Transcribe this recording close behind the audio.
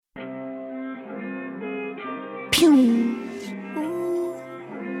Build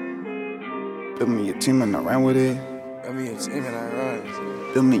me a team and I ran with it. Build me a team and I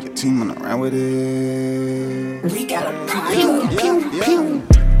run. Build me a team and I ran with it. We got a problem.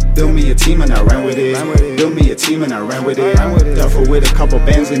 Build me a team and I ran with it. Build me a team and I ran with it. Duffel with a couple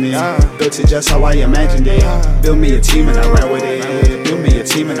bands in it. Built it just how I imagined it. Build me a team and I ran with it. Build me a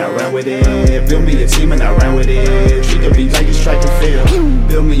team and I ran with it. Build me a team and I ran with it. Treat the beat like it's track and field.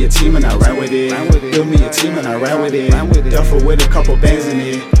 Build me a team and I ran with it. Build me a team and I ran with it. Duffel with a couple bands in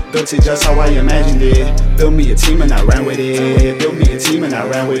it. Built it just how I imagined it. Build me a team and I ran with it. Build me a team and I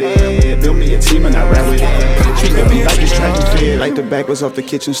ran with it. Build me a team and I ran with it. Treat the beat like it's track and field. Like the back was off the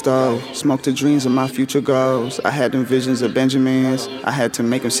kitchen stove. Smoked the dreams of my future goals. I had them visions of Benjamins. I had to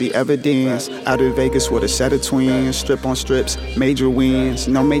make them see evidence. Out in Vegas with a set of twins. Strip on strips, major wins.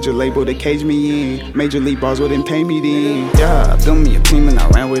 No major label to cage me in. Major league bars wouldn't pay me then. Yeah, built me a team and I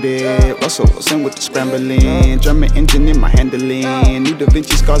ran with it. Russell Wilson with the scrambling. German engine in my handling. New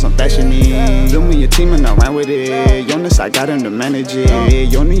Davinci scars I'm fashioning. Built me a team and I ran with it. Jonas, I got him to manage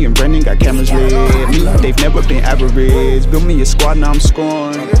it. Yoni and Brendan got cameras lit. Me, they've never been average. Built me a squad, now I'm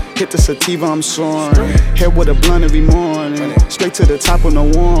scoring. Hit the sativa, I'm soaring. Head with a blunt every morning. Straight to the top with no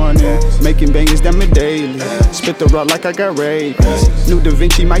warning. Making bangers, damn it daily. Spit the rock like I got rabies. New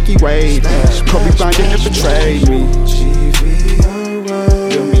Davinci, Mikey Wade. Kobe Bryant didn't betray me.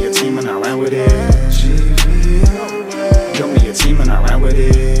 Build me a team and I ran with it. Build me a team and I ran with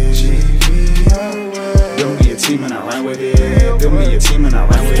it. Build me a team and I ran with it. Build me a team and I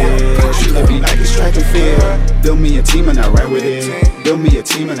ran with it. Treat the beat like it's track and field. Build me a team and I ran with it. Build me a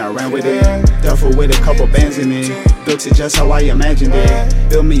team and I ran with it. Duffel with a couple bands in it. Built it just how I imagined it.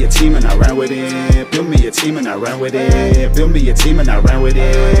 Build me a team and I ran with it. Build me a team and I ran with it. Build me a team and I ran with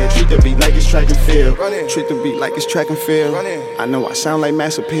it. Treat the beat like it's track and field. Treat the beat like it's track and field. I know I sound like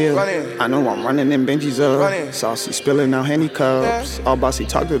mass appeal. I know I'm running them Benjis up. Saucy spilling out Henny cups. All bossy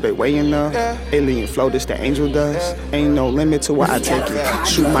talk till they weighing up. Alien flow, this the angel dust. Ain't no limit to what I take it.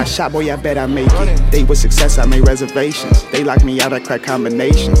 Shoot my shot, boy, I bet I make it. They with success, I made reservations. They lock me out, I crack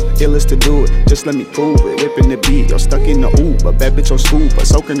combinations. Illest to do it, just let me prove it. Whipping the beat, yo, stuck in the Uber. Bad bitch on scuba,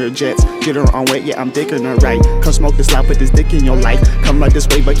 soaking her jets. Get her on wet, yeah, I'm dicking her right. Come smoke this loud, put this dick in your life. Come like this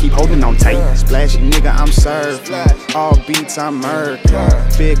way, but keep holding on tight. Splashy nigga, I'm surfing. All beats, I'm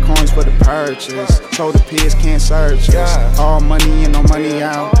murking. Big coins for the purchase. Told the peers can't search us. All money in, no money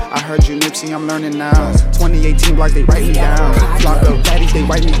out. I heard you Nipsey, I'm learning now. 2018 block, they write me down. Block of baddies, they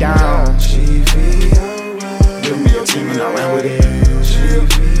write me down. Build me a team and I ran with it.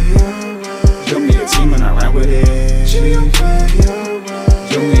 Build me a team and I ran with it.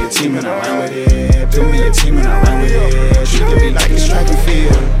 Build me a team and I ran with it. Build me a team and I ran with it. Treat the beat like it's track and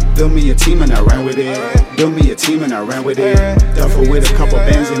field. Build me a team and I ran with it. Build me a team and I ran with it. Duffel with a couple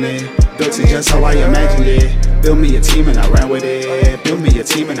bands in it. Built it just how I imagined it. Build me a team and I ran with it. Build me a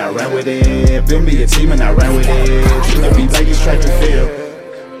team and I ran with it. Build me a team and I ran with it. Treat the beat like it's track and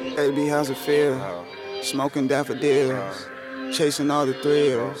field. AB, how's it feel? Smoking daffodils, chasing all the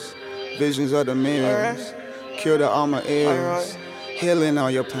thrills. Visions of the mirrors, cure to all my ills. Healing all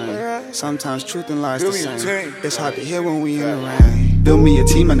your pain. Sometimes truth and lies the same. It's hard to hear when we in the rain. Build me a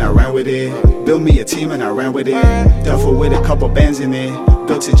team and I ran with it. Build me a team and I ran with it. Duffel with a couple bands in it.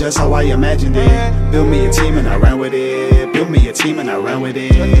 Built it just how I imagined it. Build me a team and I ran with it. Build me a team and I ran with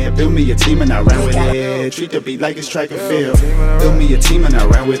it. Build me a team and I ran with it. Treat the beat like it's track and field. Build me a team and I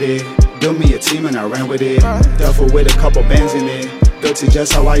ran with it. Build me a team and I ran with it. Duffel with a couple bands in it. Built it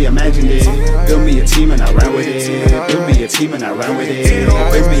just how I imagined it. Build me a team and I ran with it. Build me a team and I ran with it.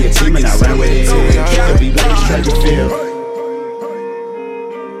 Build me a team and I ran with it. Treat the beat like it's track and field.